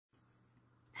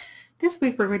This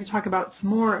week we're going to talk about some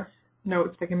more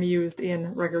notes that can be used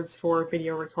in records for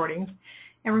video recordings,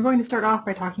 and we're going to start off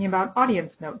by talking about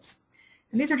audience notes.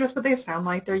 And these are just what they sound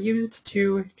like. They're used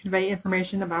to convey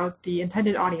information about the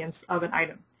intended audience of an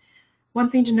item.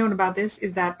 One thing to note about this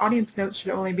is that audience notes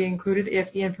should only be included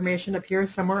if the information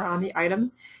appears somewhere on the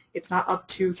item. It's not up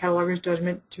to cataloger's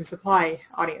judgment to supply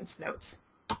audience notes.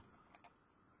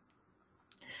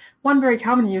 One very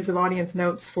common use of audience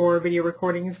notes for video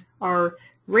recordings are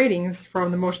ratings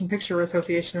from the Motion Picture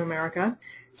Association of America.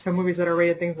 So movies that are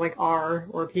rated things like R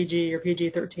or PG or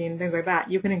PG-13, things like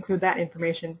that, you can include that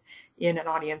information in an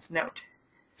audience note.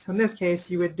 So in this case,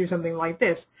 you would do something like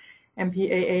this,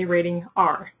 MPAA rating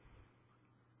R.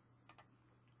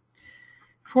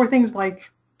 For things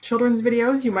like children's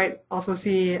videos, you might also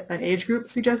see an age group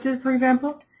suggested, for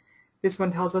example. This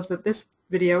one tells us that this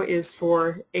video is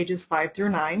for ages 5 through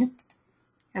 9.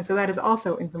 And so that is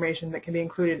also information that can be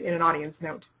included in an audience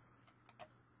note.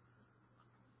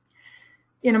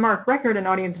 In a marked record, an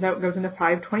audience note goes into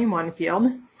 521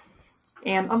 field.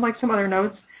 And unlike some other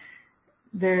notes,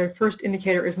 the first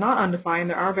indicator is not undefined.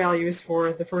 There are values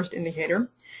for the first indicator.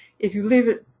 If you leave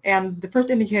it, and the first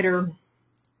indicator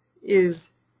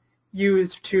is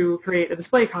used to create a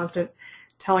display constant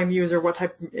telling the user what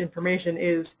type of information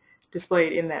is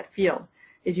displayed in that field.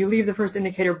 If you leave the first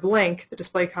indicator blank, the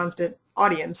display constant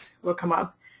audience will come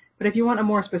up. But if you want a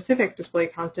more specific display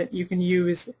constant, you can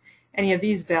use any of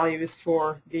these values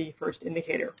for the first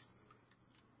indicator.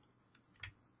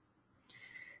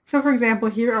 So for example,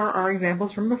 here are our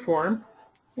examples from before.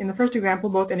 In the first example,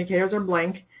 both indicators are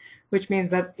blank, which means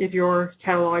that if your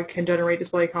catalog can generate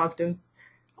display constant,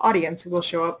 audience will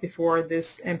show up before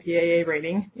this MPAA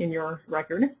rating in your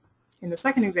record. In the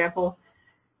second example,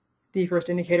 the first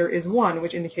indicator is 1,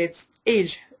 which indicates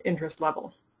age interest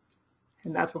level.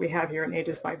 And that's what we have here in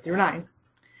ages 5 through 9.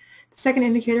 The second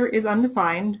indicator is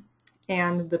undefined,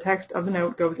 and the text of the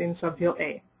note goes in subfield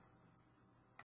A.